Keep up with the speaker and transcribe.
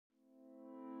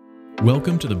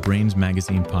Welcome to the Brains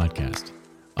Magazine podcast,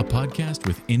 a podcast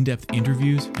with in-depth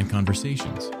interviews and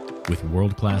conversations with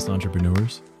world-class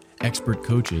entrepreneurs, expert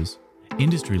coaches,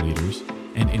 industry leaders,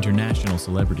 and international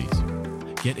celebrities.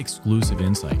 Get exclusive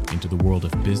insight into the world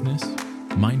of business,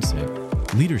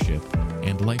 mindset, leadership,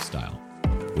 and lifestyle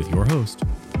with your host,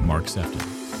 Mark Sefton.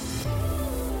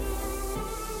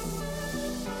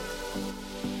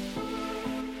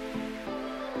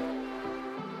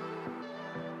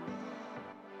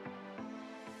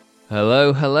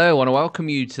 Hello. I want to welcome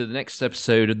you to the next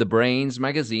episode of the Brains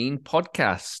Magazine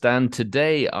podcast. And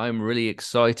today I'm really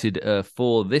excited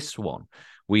for this one.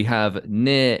 We have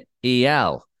Nir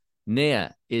Eyal.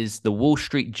 Nir is the Wall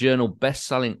Street Journal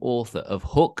best-selling author of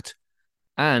Hooked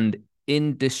and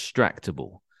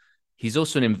Indistractable. He's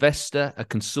also an investor, a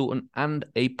consultant, and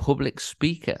a public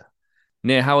speaker.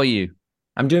 Nir, how are you?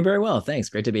 I'm doing very well. Thanks.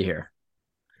 Great to be here.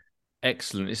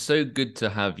 Excellent. It's so good to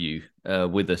have you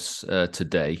with us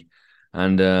today.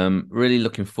 And really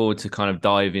looking forward to kind of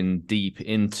diving deep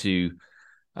into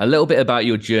a little bit about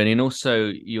your journey and also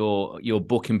your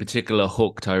book in particular,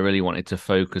 Hooked, I really wanted to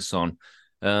focus on.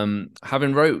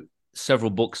 Having wrote several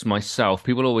books myself,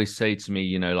 people always say to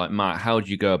me, Matt, how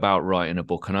do you go about writing a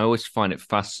book? And I always find it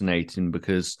fascinating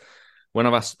because when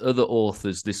I've asked other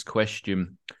authors this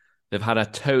question, they've had a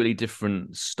totally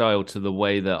different style to the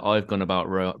way that I've gone about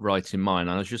writing mine.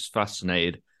 And I was just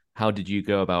fascinated. How did you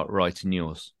go about writing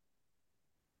yours?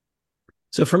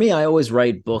 So for me, I always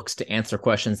write books to answer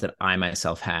questions that I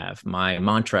myself have. My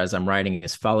mantra as I'm writing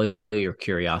is follow your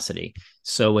curiosity.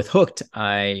 So with Hooked,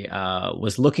 I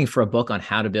was looking for a book on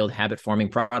how to build habit-forming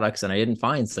products, and I didn't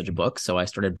find such a book. So I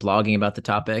started blogging about the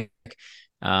topic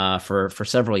for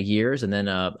several years. And then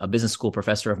a business school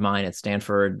professor of mine at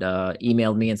Stanford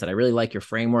emailed me and said, I really like your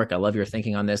framework. I love your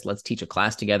thinking on this. Let's teach a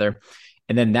class together.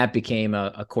 And then that became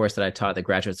a course that I taught at the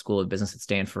Graduate School of Business at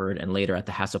Stanford and later at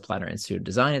the Hasso-Plattner Institute of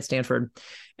Design at Stanford.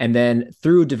 And then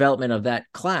through development of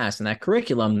that class and that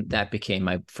curriculum, that became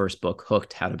my first book,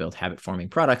 Hooked, How to Build Habit-Forming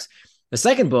Products. The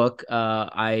second book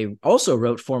I also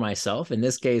wrote for myself. In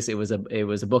this case, it was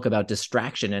a book about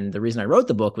distraction. And the reason I wrote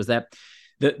the book was that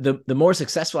the more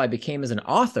successful I became as an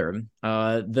author,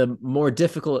 the more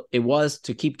difficult it was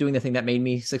to keep doing the thing that made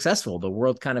me successful. The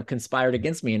world kind of conspired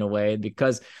against me in a way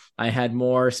because I had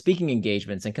more speaking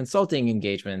engagements and consulting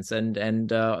engagements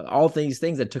and all these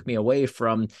things that took me away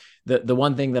from the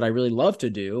one thing that I really love to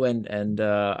do and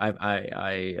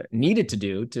I needed to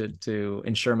do to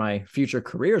ensure my future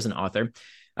career as an author.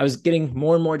 I was getting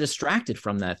more and more distracted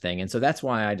from that thing. And so that's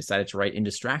why I decided to write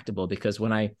Indistractable, because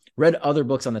when I read other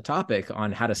books on the topic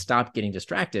on how to stop getting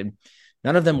distracted,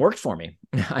 none of them worked for me.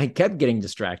 I kept getting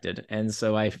distracted. And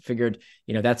so I figured,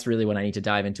 that's really when I need to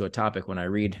dive into a topic. When I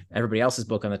read everybody else's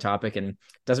book on the topic and it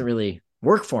doesn't really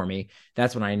work for me,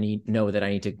 that's when I know that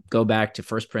I need to go back to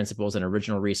first principles and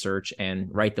original research and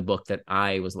write the book that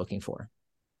I was looking for.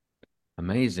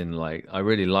 Amazing. I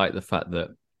really like the fact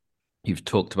that you've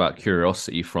talked about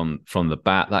curiosity from the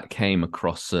bat. That came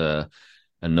across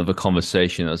another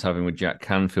conversation I was having with Jack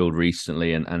Canfield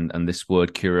recently, and this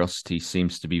word curiosity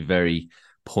seems to be very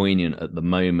poignant at the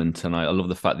moment. And I love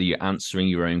the fact that you're answering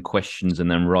your own questions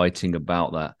and then writing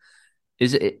about that.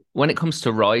 Is it when it comes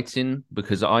to writing?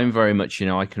 Because I'm very much,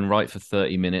 I can write for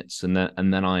 30 minutes and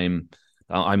then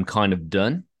I'm kind of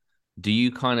done. Do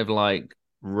you kind of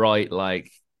write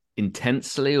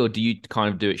intensely, or do you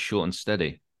kind of do it short and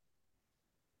steady?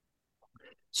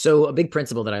 So a big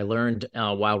principle that I learned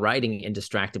while writing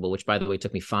Indistractable, which by the way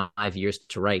took me 5 years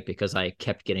to write because I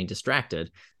kept getting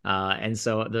distracted. And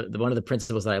so one of the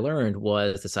principles that I learned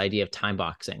was this idea of time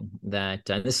boxing, that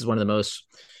this is one of the most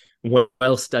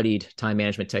well-studied time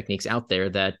management techniques out there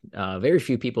that very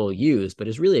few people use, but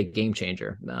is really a game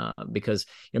changer because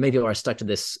many people are stuck to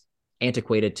this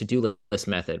antiquated to-do list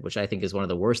method, which I think is one of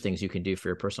the worst things you can do for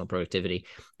your personal productivity.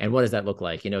 And what does that look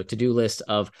like? To-do list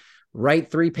of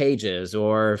write 3 pages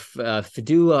or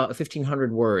do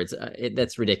 1,500 words.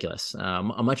 That's ridiculous.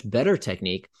 A much better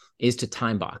technique is to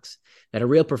time box, that a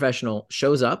real professional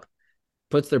shows up,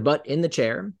 puts their butt in the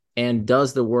chair, and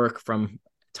does the work from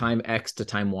time X to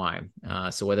time Y.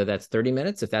 So whether that's 30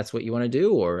 minutes, if that's what you want to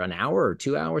do, or an hour or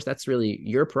 2 hours, that's really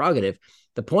your prerogative.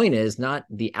 The point is not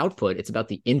the output, it's about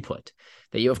the input.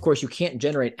 That of course, you can't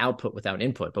generate output without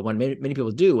input. But what many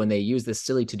people do when they use this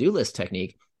silly to-do list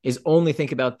technique is only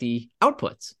think about the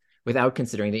outputs without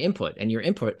considering the input. And your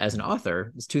input as an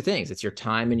author is 2 things. It's your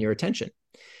time and your attention.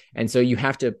 And so you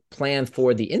have to plan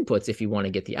for the inputs if you want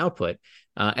to get the output.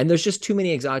 And there's just too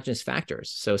many exogenous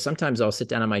factors. So sometimes I'll sit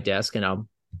down on my desk and I'll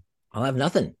have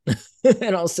nothing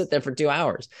and I'll sit there for 2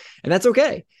 hours, and that's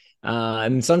okay.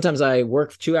 And sometimes I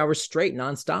work 2 hours straight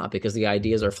nonstop because the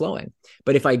ideas are flowing.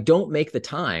 But if I don't make the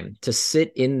time to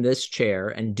sit in this chair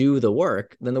and do the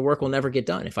work, then the work will never get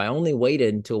done. If I only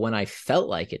waited until when I felt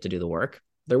like it to do the work,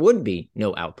 there would be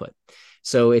no output.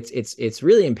 So it's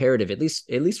really imperative, at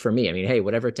least for me. I mean, hey,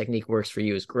 whatever technique works for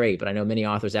you is great, but I know many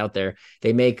authors out there,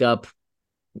 they make up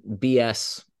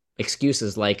BS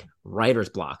excuses like writer's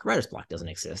block. Writer's block doesn't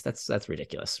exist. That's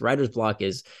ridiculous. Writer's block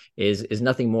is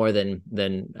nothing more than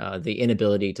the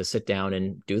inability to sit down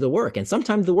and do the work. And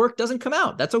sometimes the work doesn't come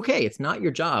out. That's okay. It's not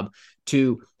your job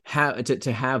to have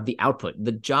the output.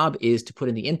 The job is to put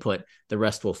in the input. The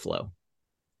rest will flow.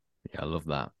 Yeah, I love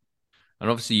that. And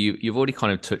obviously, you've already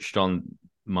kind of touched on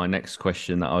my next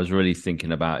question that I was really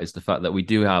thinking about, is the fact that we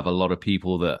do have a lot of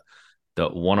people that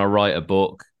want to write a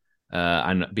book,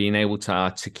 and being able to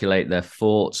articulate their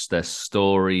thoughts, their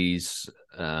stories,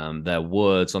 their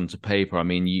words onto paper. I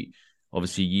mean,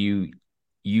 you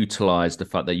utilize the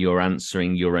fact that you're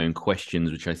answering your own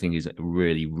questions, which I think is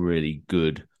really, really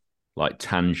good, like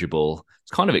tangible.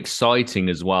 It's kind of exciting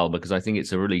as well, because I think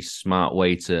it's a really smart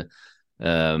way to,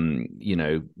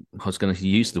 I was going to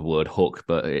use the word hook,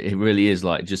 but it really is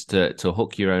like just to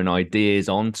hook your own ideas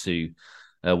onto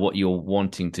what you're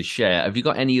wanting to share. Have you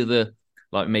got any other,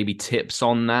 like, maybe tips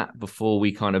on that before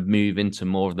we kind of move into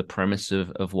more of the premise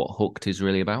of what Hooked is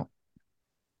really about?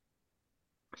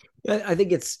 Yeah, I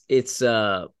think it's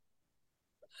one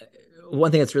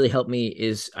thing that's really helped me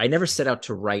is I never set out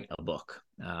to write a book.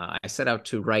 I set out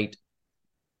to write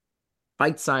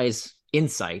bite-sized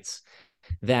insights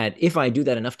that if I do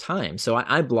that enough times, so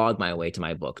I blog my way to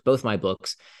my book, both my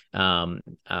books, I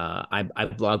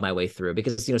blog my way through,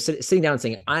 because, sitting down and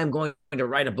saying, I'm going to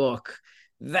write a book,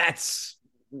 that's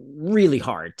really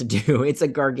hard to do. It's a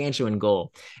gargantuan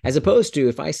goal, as opposed to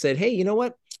if I said, hey, you know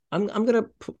what, I'm going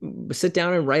to sit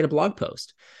down and write a blog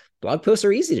post. Blog posts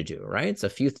are easy to do, right? It's a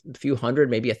few hundred,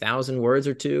 maybe 1,000 words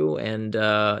or two. And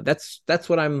that's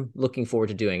what I'm looking forward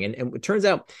to doing. And it turns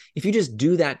out, if you just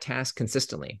do that task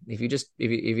consistently, if you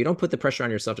don't put the pressure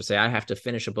on yourself to say, I have to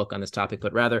finish a book on this topic,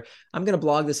 but rather, I'm going to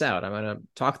blog this out. I'm going to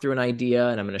talk through an idea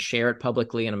and I'm going to share it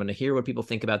publicly, and I'm going to hear what people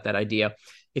think about that idea.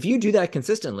 If you do that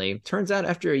consistently, turns out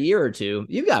after a year or two,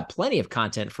 you've got plenty of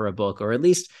content for a book, or at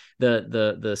least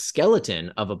the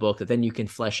skeleton of a book that then you can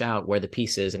flesh out where the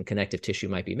pieces and connective tissue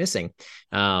might be missing.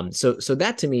 So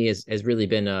that to me has really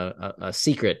been a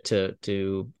secret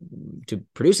to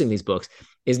producing these books,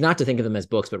 is not to think of them as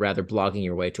books, but rather blogging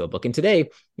your way to a book. And today,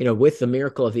 with the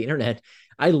miracle of the internet,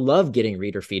 I love getting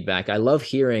reader feedback. I love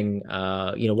hearing,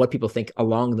 what people think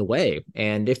along the way.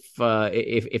 And if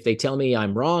they tell me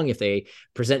I'm wrong, if they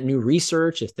present new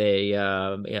research, if they,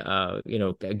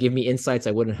 give me insights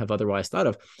I wouldn't have otherwise thought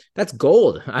of, that's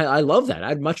gold. I love that.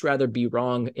 I'd much rather be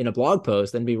wrong in a blog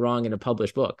post than be wrong in a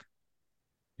published book.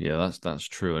 Yeah, that's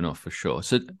true enough, for sure.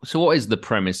 So what is the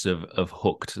premise of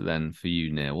Hooked then for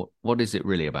you, Neil? What is it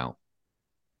really about?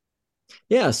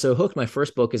 Yeah, so Hooked, my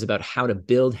first book, is about how to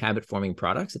build habit-forming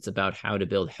products. It's about how to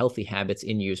build healthy habits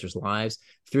in users' lives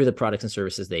through the products and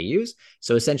services they use.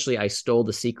 So essentially, I stole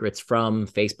the secrets from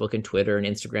Facebook and Twitter and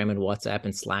Instagram and WhatsApp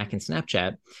and Slack and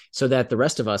Snapchat, so that the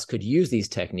rest of us could use these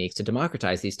techniques to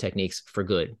democratize these techniques for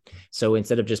good. So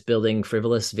instead of just building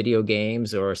frivolous video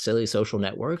games or silly social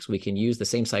networks, we can use the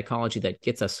same psychology that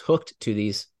gets us hooked to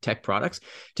these tech products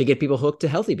to get people hooked to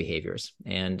healthy behaviors.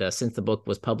 And since the book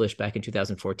was published back in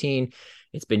 2014,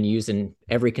 it's been used in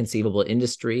every conceivable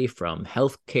industry, from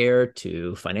healthcare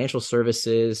to financial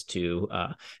services to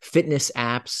fitness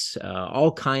apps,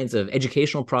 all kinds of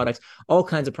educational products, all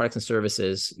kinds of products and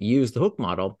services use the Hook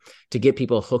model to get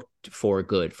people hooked for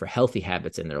good, for healthy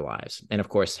habits in their lives. And of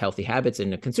course, healthy habits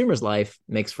in a consumer's life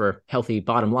makes for healthy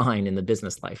bottom line in the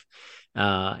business life.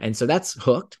 And so that's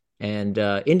Hooked. And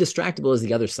Indistractable is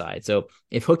the other side. So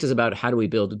if Hooked is about how do we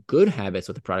build good habits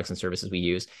with the products and services we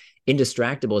use,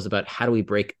 Indistractable is about how do we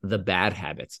break the bad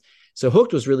habits. So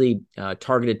Hooked was really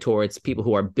targeted towards people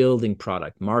who are building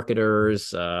product,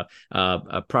 marketers,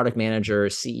 product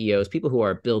managers, CEOs, people who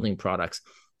are building products.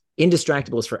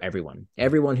 Indistractable is for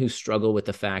everyone who struggle with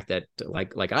the fact that,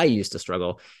 like I used to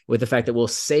struggle with the fact that we'll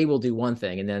say we'll do one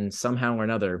thing and then somehow or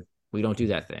another we don't do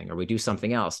that thing, or we do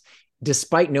something else,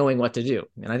 despite knowing what to do.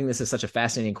 And I think this is such a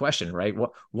fascinating question, right?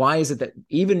 Why is it that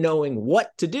even knowing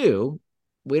what to do,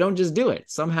 we don't just do it?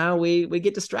 Somehow we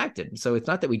get distracted. So it's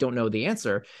not that we don't know the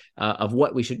answer of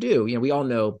what we should do. We all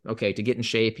know, okay, to get in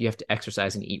shape, you have to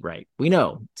exercise and eat right. We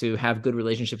know to have good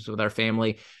relationships with our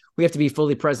family, we have to be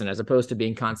fully present as opposed to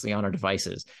being constantly on our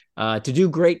devices. To do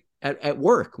great at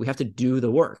work, we have to do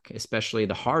the work, especially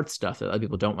the hard stuff that other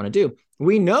people don't want to do.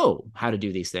 We know how to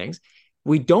do these things.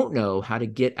 We don't know how to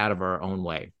get out of our own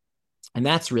way. And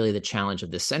that's really the challenge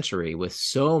of this century with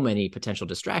so many potential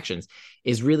distractions,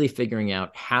 is really figuring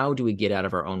out how do we get out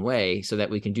of our own way so that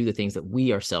we can do the things that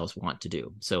we ourselves want to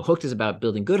do. So Hooked is about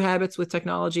building good habits with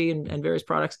technology and various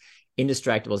products.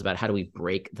 Indistractable is about how do we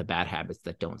break the bad habits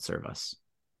that don't serve us.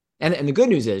 And the good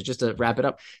news is, just to wrap it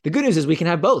up, the good news is we can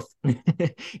have both.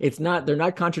 They're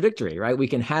not contradictory, right? We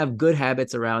can have good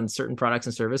habits around certain products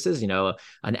and services,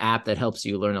 an app that helps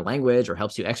you learn a language or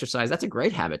helps you exercise. That's a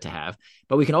great habit to have.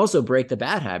 But we can also break the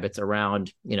bad habits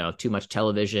around, too much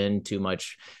television, too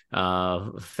much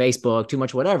Facebook, too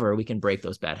much whatever. We can break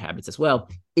those bad habits as well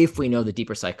if we know the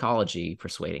deeper psychology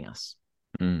persuading us.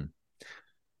 Mm.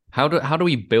 How do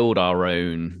we build our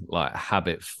own like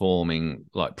habit forming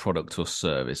like product or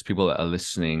service? People that are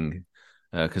listening,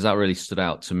 because that really stood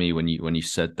out to me when you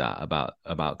said that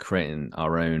about creating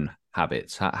our own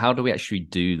habits. How do we actually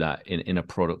do that in a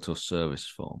product or service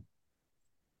form?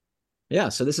 Yeah,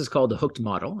 so this is called the Hooked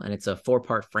model, and it's a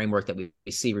 4-part framework that we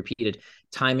see repeated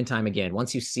time and time again.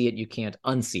 Once you see it, you can't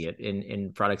unsee it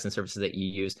in products and services that you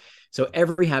use. So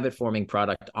every habit-forming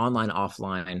product, online,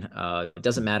 offline, it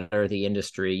doesn't matter the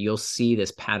industry, you'll see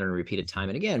this pattern repeated time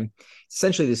and again.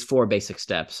 Essentially, these 4 basic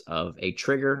steps of a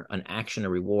trigger, an action, a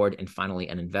reward, and finally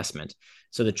an investment.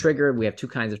 So the trigger, we have 2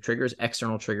 kinds of triggers,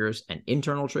 external triggers and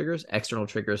internal triggers. External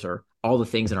triggers are all the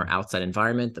things in our outside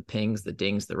environment, the pings, the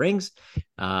dings, the rings.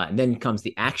 And then comes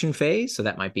the action phase. So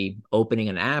that might be opening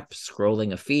an app,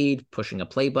 scrolling a feed, pushing a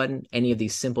play button, any of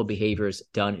these simple behaviors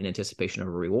done in anticipation of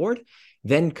a reward.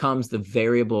 Then comes the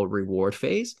variable reward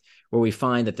phase, where we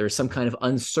find that there's some kind of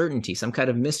uncertainty, some kind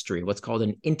of mystery, what's called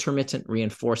an intermittent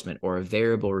reinforcement or a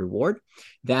variable reward.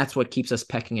 That's what keeps us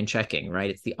pecking and checking, right?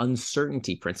 It's the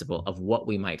uncertainty principle of what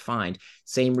we might find.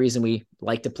 Same reason we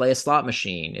like to play a slot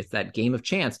machine. It's that game of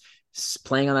chance.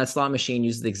 Playing on that slot machine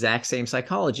uses the exact same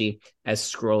psychology as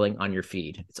scrolling on your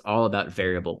feed. It's all about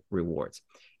variable rewards.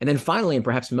 And then finally, and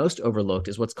perhaps most overlooked,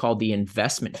 is what's called the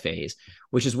investment phase,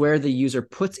 which is where the user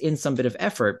puts in some bit of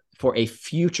effort for a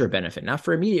future benefit, not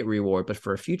for immediate reward, but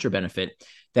for a future benefit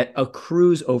that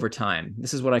accrues over time.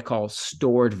 This is what I call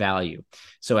stored value.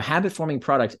 So a habit-forming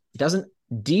product doesn't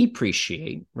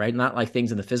depreciate, right? Not like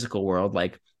things in the physical world,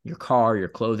 like your car, your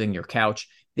clothing, your couch.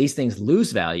 These things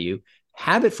lose value.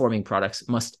 Habit-forming products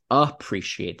must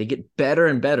appreciate. They get better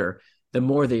and better the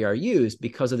more they are used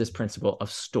because of this principle of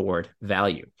stored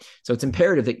value. So it's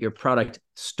imperative that your product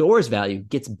stores value,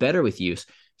 gets better with use,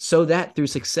 so that through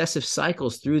successive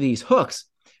cycles through these hooks,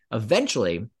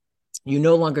 eventually you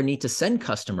no longer need to send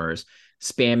customers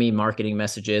spammy marketing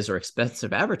messages or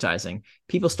expensive advertising.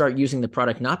 People start using the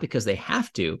product not because they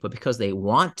have to, but because they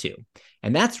want to.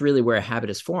 And that's really where a habit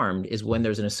is formed, is when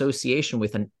there's an association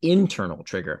with an internal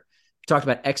trigger. We talked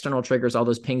about external triggers, all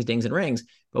those pings, dings, and rings.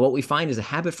 But what we find is a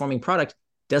habit-forming product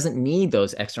doesn't need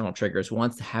those external triggers.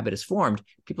 Once the habit is formed,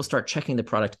 people start checking the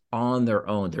product on their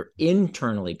own. They're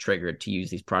internally triggered to use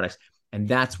these products. And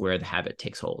that's where the habit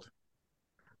takes hold.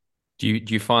 Do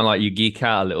you find like you geek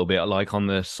out a little bit like on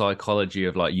the psychology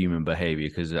of like human behavior?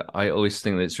 Because I always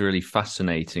think that it's really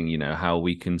fascinating, how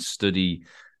we can study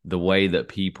the way that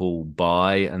people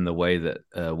buy and the way that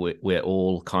we're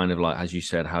all kind of like, as you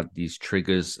said, have these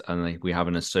triggers and we have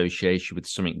an association with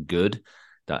something good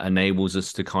that enables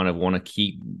us to kind of want to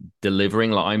keep delivering.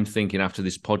 Like I'm thinking after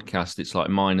this podcast, it's like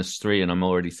 -3 and I'm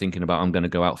already thinking about I'm going to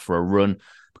go out for a run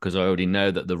because I already know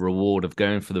that the reward of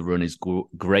going for the run is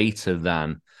greater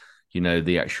than,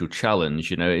 the actual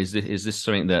challenge. Is this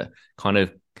something that kind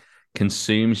of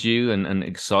consumes you and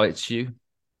excites you?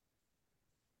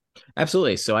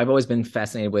 Absolutely. So I've always been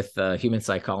fascinated with human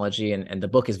psychology, and the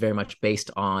book is very much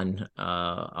based on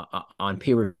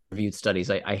peer-reviewed studies.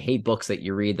 I hate books that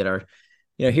you read that are,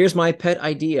 here's my pet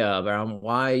idea around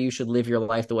why you should live your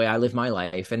life the way I live my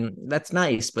life. And that's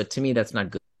nice, but to me, that's not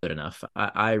good enough.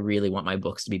 I really want my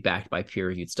books to be backed by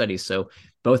peer-reviewed studies. So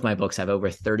both my books have over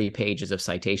 30 pages of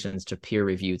citations to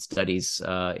peer-reviewed studies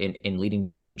in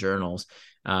leading journals.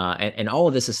 And all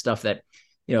of this is stuff that,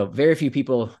 very few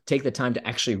people take the time to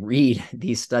actually read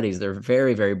these studies. They're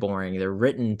very, very boring. They're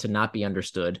written to not be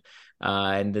understood.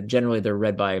 And generally they're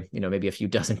read by, maybe a few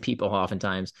dozen people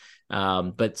oftentimes.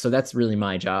 But so that's really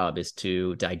my job, is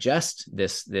to digest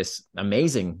this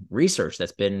amazing research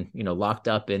that's been, locked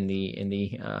up in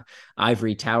the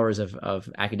ivory towers of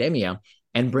academia,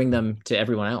 and bring them to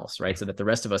everyone else, right? So that the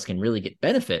rest of us can really get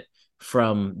benefit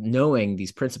from knowing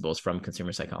these principles from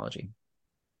consumer psychology.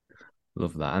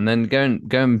 Love that. And then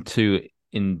going to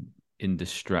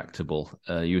Indistractable,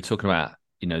 you were talking about,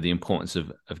 the importance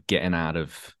of getting out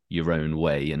of your own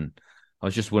way. And I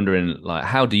was just wondering, like,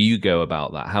 how do you go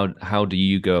about that? How do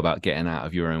you go about getting out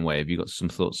of your own way? Have you got some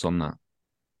thoughts on that?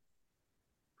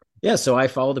 Yeah, so I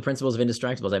follow the principles of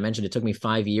Indistractables. I mentioned it took me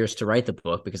 5 years to write the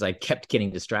book because I kept getting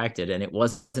distracted, and it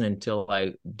wasn't until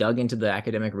I dug into the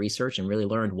academic research and really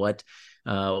learned what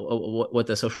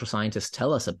the social scientists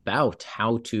tell us about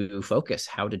how to focus,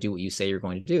 how to do what you say you're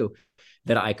going to do,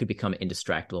 that I could become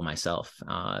indistractable myself.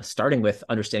 Starting with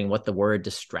understanding what the word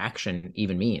distraction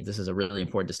even means. This is a really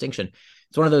important distinction.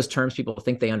 It's one of those terms people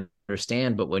think they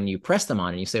understand, but when you press them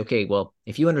on and you say, okay, well,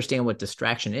 if you understand what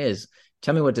distraction is,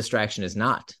 tell me what distraction is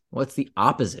not. What's the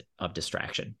opposite of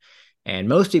distraction? And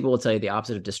most people will tell you the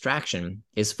opposite of distraction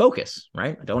is focus,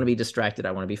 right? I don't want to be distracted.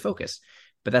 I want to be focused.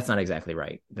 But that's not exactly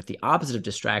right. But the opposite of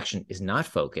distraction is not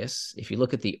focus. If you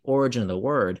look at the origin of the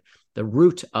word, the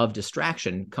root of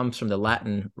distraction comes from the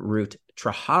Latin root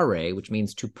trahare, which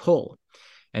means to pull.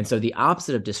 And so the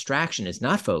opposite of distraction is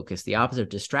not focus. The opposite of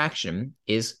distraction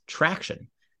is traction.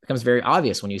 It becomes very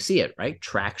obvious when you see it, right?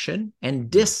 Traction and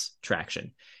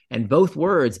distraction. And both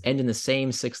words end in the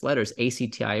same 6 letters,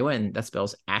 A-C-T-I-O-N, that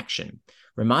spells action,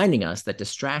 reminding us that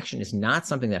distraction is not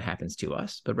something that happens to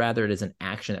us, but rather it is an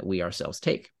action that we ourselves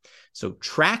take. So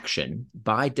traction,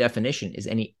 by definition, is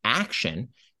any action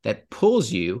that pulls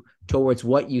you towards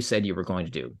what you said you were going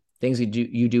to do. Things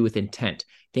you do with intent,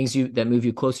 things that move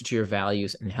you closer to your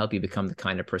values and help you become the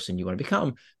kind of person you want to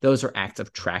become. Those are acts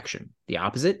of traction. The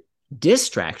opposite,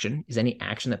 distraction, is any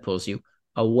action that pulls you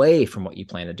away from what you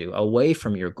plan to do, away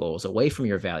from your goals, away from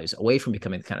your values, away from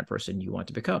becoming the kind of person you want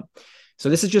to become. So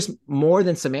this is just more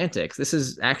than semantics. This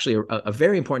is actually a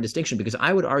very important distinction, because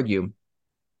I would argue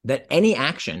that any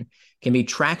action can be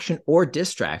traction or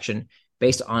distraction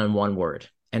based on one word.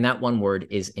 And that one word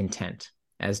is intent.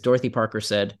 As Dorothy Parker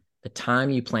said, the time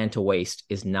you plan to waste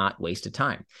is not wasted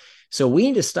time. So we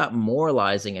need to stop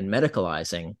moralizing and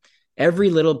medicalizing every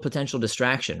little potential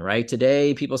distraction, right?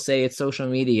 Today, people say it's social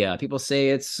media. People say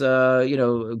it's,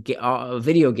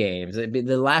 video games.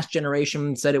 The last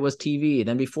generation said it was TV.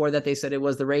 Then before that, they said it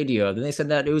was the radio. Then they said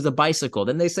that it was the bicycle.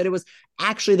 Then they said it was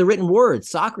actually the written word.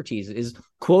 Socrates is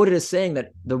quoted as saying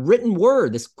that the written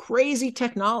word, this crazy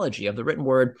technology of the written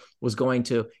word, was going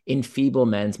to enfeeble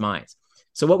men's minds.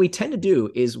 So what we tend to do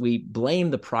is we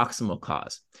blame the proximal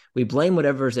cause. We blame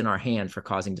whatever's in our hand for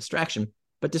causing distraction.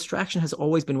 But distraction has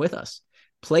always been with us.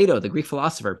 Plato, the Greek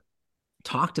philosopher,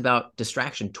 talked about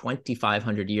distraction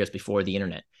 2,500 years before the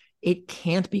internet. It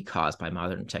can't be caused by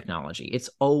modern technology.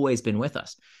 It's always been with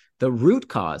us. The root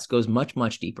cause goes much,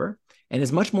 much deeper and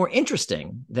is much more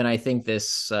interesting than I think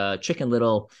this Chicken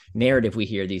Little narrative we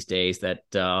hear these days, that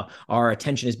our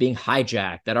attention is being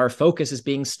hijacked, that our focus is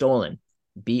being stolen.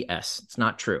 BS. It's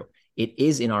not true. It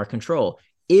is in our control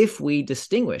if we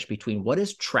distinguish between what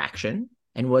is traction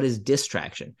and what is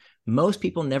distraction. Most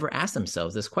people never ask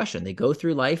themselves this question. They go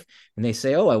through life and they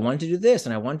say, oh, I wanted to do this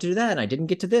and I wanted to do that and I didn't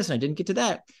get to this and I didn't get to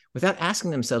that, without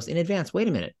asking themselves in advance, wait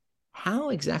a minute,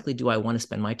 how exactly do I want to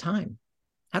spend my time?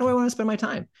 How do I want to spend my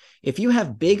time? If you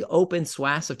have big open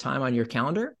swaths of time on your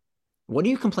calendar, what are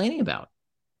you complaining about?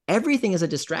 Everything is a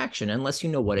distraction unless you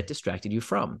know what it distracted you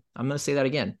from. I'm going to say that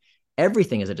again.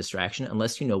 Everything is a distraction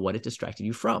unless you know what it distracted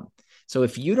you from. So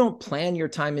if you don't plan your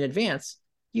time in advance,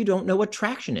 you don't know what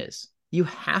traction is. You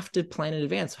have to plan in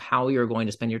advance how you're going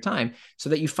to spend your time so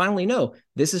that you finally know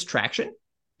this is traction,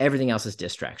 everything else is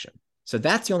distraction. So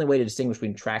that's the only way to distinguish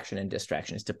between traction and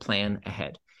distraction, is to plan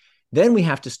ahead. Then we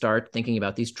have to start thinking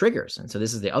about these triggers. And so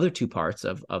this is the other two parts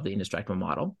of the Indistractable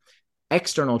model: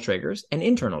 external triggers and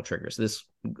internal triggers. This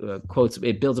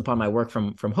it builds upon my work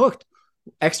from Hooked.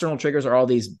 External triggers are all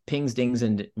these pings, dings,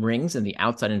 and rings in the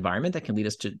outside environment that can lead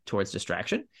us towards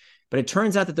distraction. But it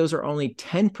turns out that those are only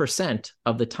 10%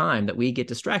 of the time that we get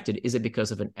distracted. Is it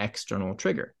because of an external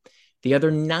trigger? The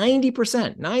other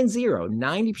 90%,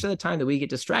 90% of the time that we get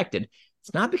distracted,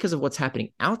 it's not because of what's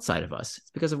happening outside of us. It's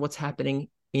because of what's happening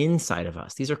inside of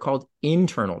us. These are called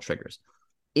internal triggers.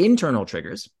 Internal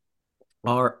triggers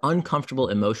are uncomfortable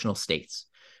emotional states: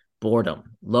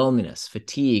 boredom, loneliness,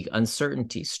 fatigue,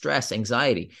 uncertainty, stress,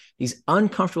 anxiety. These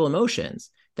uncomfortable emotions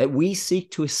that we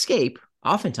seek to escape,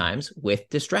 oftentimes with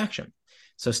distraction.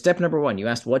 So step number one, you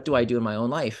asked, what do I do in my own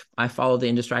life? I follow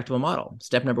the Indistractable model.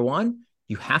 Step number one,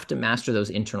 you have to master those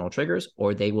internal triggers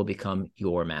or they will become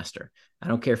your master. I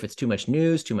don't care if it's too much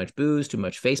news, too much booze, too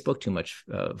much Facebook, too much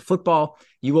football.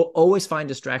 You will always find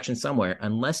distraction somewhere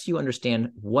unless you understand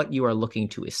what you are looking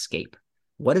to escape.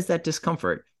 What is that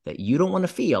discomfort that you don't want to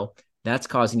feel that's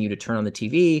causing you to turn on the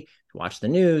TV, watch the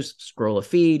news, scroll a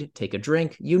feed, take a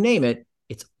drink, you name it?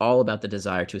 It's all about the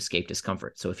desire to escape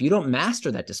discomfort. So if you don't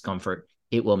master that discomfort,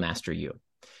 it will master you.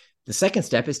 The second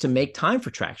step is to make time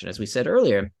for traction. As we said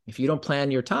earlier, if you don't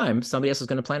plan your time, somebody else is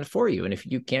going to plan it for you. And if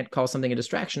you can't call something a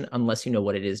distraction unless you know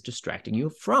what it is distracting you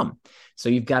from. So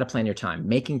you've got to plan your time,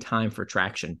 making time for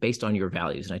traction based on your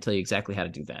values. And I tell you exactly how to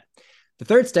do that. The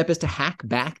third step is to hack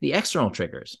back the external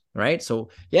triggers, right?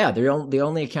 So yeah, they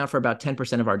only account for about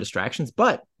 10% of our distractions,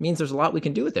 but means there's a lot we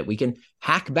can do with it. We can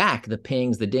hack back the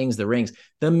pings, the dings, the rings,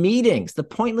 the meetings, the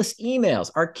pointless emails,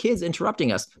 our kids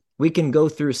interrupting us. We can go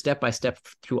through step by step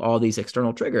through all these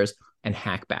external triggers and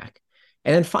hack back.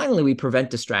 And then finally, we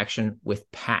prevent distraction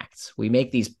with pacts. We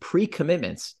make these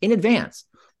pre-commitments in advance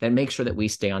that make sure that we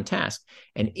stay on task.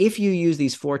 And if you use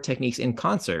these 4 techniques in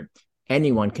concert,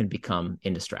 anyone can become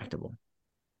indistractable.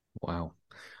 Wow.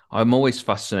 I'm always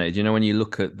fascinated. You know, when you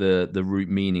look at the root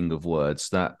meaning of words,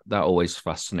 that always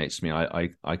fascinates me.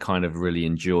 I kind of really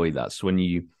enjoy that. So when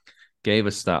you gave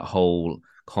us that whole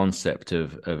concept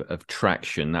of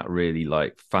traction, that really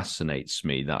like fascinates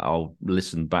me, that I'll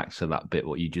listen back to that bit,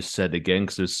 what you just said again,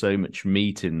 because there's so much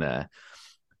meat in there.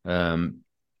 And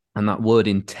that word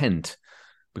intent,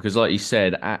 because like you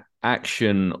said,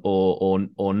 action or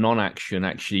non-action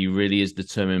actually really is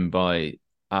determined by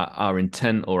our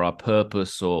intent or our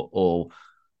purpose, or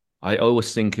I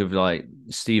always think of like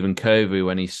Stephen Covey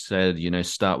when he said, you know,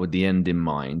 start with the end in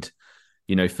mind.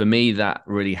 You know, for me, that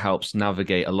really helps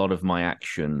navigate a lot of my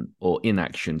action or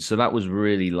inaction. So that was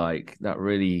really that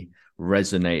really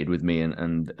resonated with me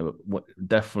and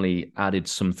definitely added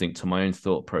something to my own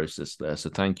thought process there. So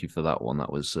thank you for that one. That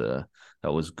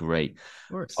was great.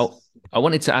 Of course. Oh, I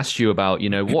wanted to ask you about, you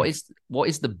know, what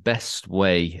is the best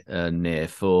way, Nir,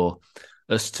 for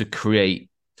us to create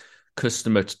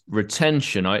customer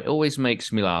retention? It always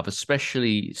makes me laugh,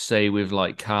 especially say with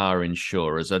like car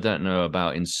insurers. I don't know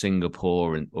about in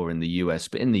Singapore or in the US,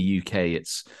 but in the UK,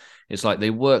 it's like they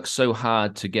work so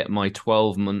hard to get my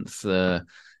 12-month,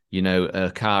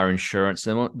 car insurance.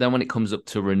 Then when it comes up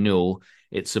to renewal,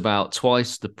 it's about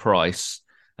twice the price.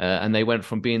 And they went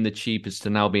from being the cheapest to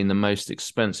now being the most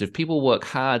expensive. People work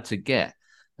hard to get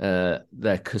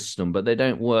their custom, but they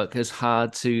don't work as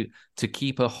hard to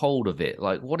keep a hold of it.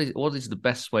 Like, what is the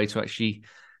best way to actually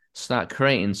start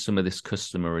creating some of this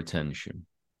customer retention?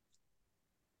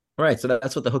 Right. So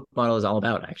that's what the hook model is all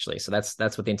about, actually. So that's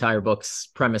what the entire book's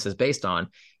premise is based on,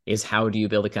 is how do you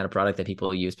build a kind of product that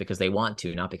people use because they want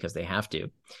to, not because they have to.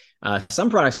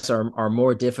 Some products are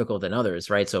more difficult than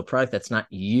others, right? So a product that's not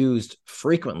used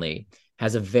frequently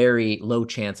has a very low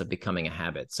chance of becoming a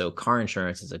habit. So car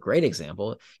insurance is a great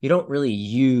example. You don't really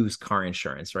use car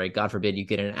insurance, right? God forbid you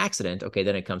get in an accident. Okay,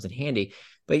 then it comes in handy,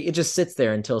 but it just sits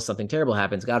there until something terrible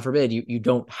happens. God forbid you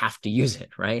don't have to use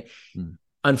it, right? Mm.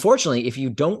 Unfortunately, if you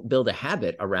don't build a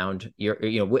habit around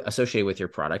associated with your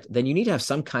product, then you need to have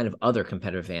some kind of other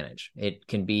competitive advantage. It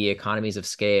can be economies of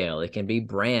scale, it can be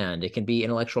brand, it can be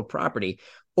intellectual property,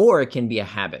 or it can be a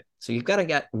habit. So you've got to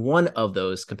get one of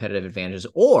those competitive advantages,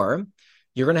 or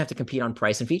you're going to have to compete on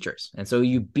price and features. And so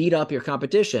you beat up your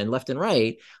competition left and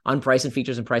right on price and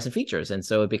features and price and features. And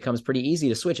so it becomes pretty easy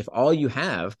to switch. If all you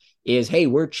have is, hey,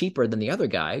 we're cheaper than the other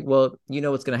guy, well, you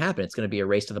know what's going to happen. It's going to be a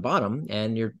race to the bottom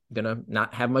and you're going to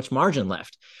not have much margin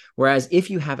left. Whereas if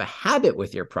you have a habit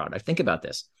with your product, think about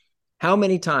this. How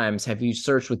many times have you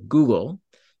searched with Google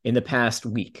in the past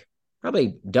week?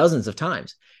 Probably dozens of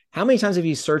times. How many times have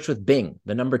you searched with Bing,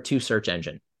 the number 2 search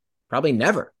engine? Probably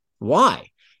never. Why?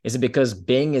 Is it because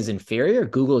Bing is inferior?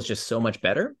 Google is just so much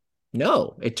better?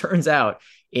 No, it turns out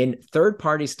in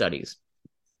third-party studies,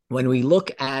 when we look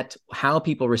at how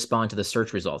people respond to the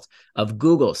search results of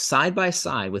Google side by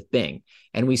side with Bing,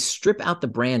 and we strip out the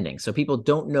branding so people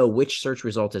don't know which search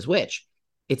result is which,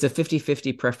 it's a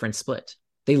 50-50 preference split.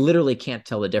 They literally can't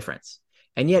tell the difference.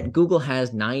 And yet Google has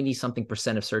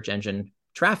 90-something% of search engine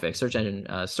traffic,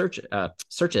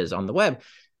 searches on the web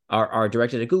are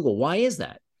directed at Google. Why is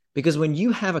that? Because when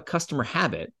you have a customer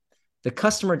habit, the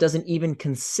customer doesn't even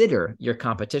consider your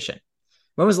competition.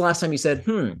 When was the last time you said,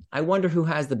 I wonder who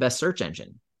has the best search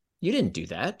engine? You didn't do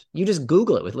that. You just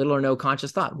Google it with little or no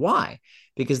conscious thought. Why?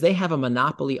 Because they have a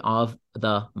monopoly of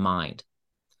the mind.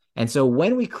 And so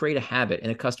when we create a habit in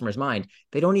a customer's mind,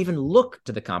 they don't even look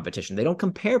to the competition. They don't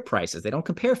compare prices. They don't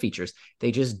compare features.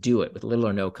 They just do it with little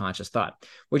or no conscious thought,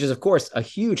 which is, of course, a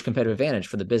huge competitive advantage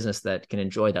for the business that can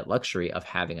enjoy that luxury of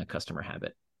having a customer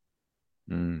habit.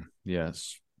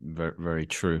 Yes, very, very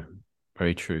true.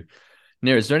 Very true.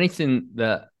 Nir, is there anything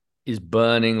that is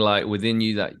burning like within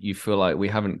you that you feel like we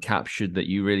haven't captured that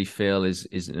you really feel is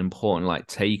an important like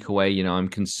takeaway? You know, I'm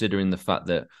considering the fact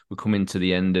that we're coming to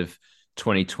the end of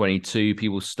 2022.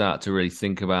 People start to really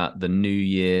think about the new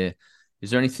year. Is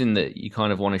there anything that you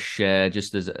kind of want to share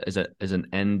just as an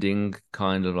ending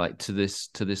kind of like to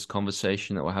this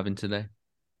conversation that we're having today?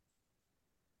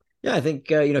 Yeah, I think,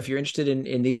 if you're interested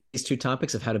in these two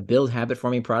topics of how to build habit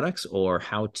forming products or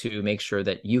how to make sure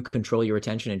that you control your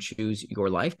attention and choose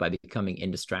your life by becoming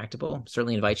indistractable,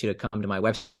 certainly invite you to come to my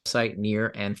website,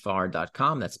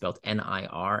 nirandfar.com. That's spelled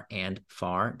NIR and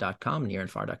far.com,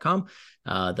 nirandfar.com.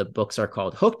 The books are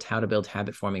called Hooked, How to Build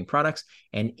Habit Forming Products,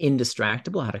 and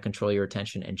Indistractable, How to Control Your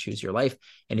Attention and Choose Your Life.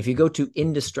 And if you go to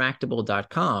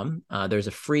indistractable.com, there's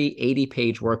a free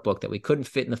 80-page workbook that we couldn't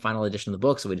fit in the final edition of the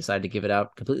book, so we decided to give it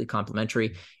out completely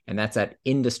complimentary, and that's at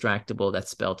Indistractable. That's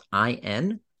spelled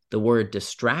IN, the word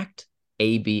distract,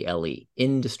 ABLE,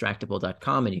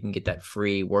 indistractable.com, and you can get that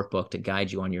free workbook to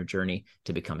guide you on your journey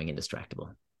to becoming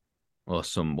indistractable.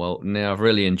 Awesome. Well, Nir, I've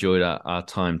really enjoyed our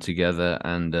time together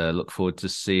and look forward to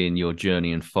seeing your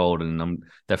journey unfold, and I'm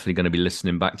definitely going to be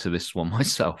listening back to this one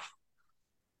myself.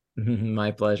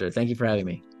 My pleasure. Thank you for having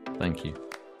me. Thank you.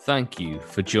 Thank you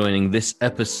for joining this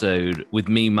episode with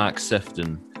me, Mark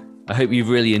Sefton. I hope you've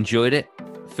really enjoyed it.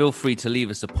 Feel free to leave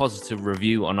us a positive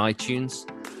review on iTunes,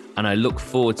 and I look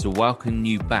forward to welcoming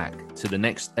you back to the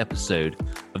next episode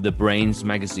of the Brains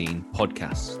Magazine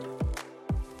podcast.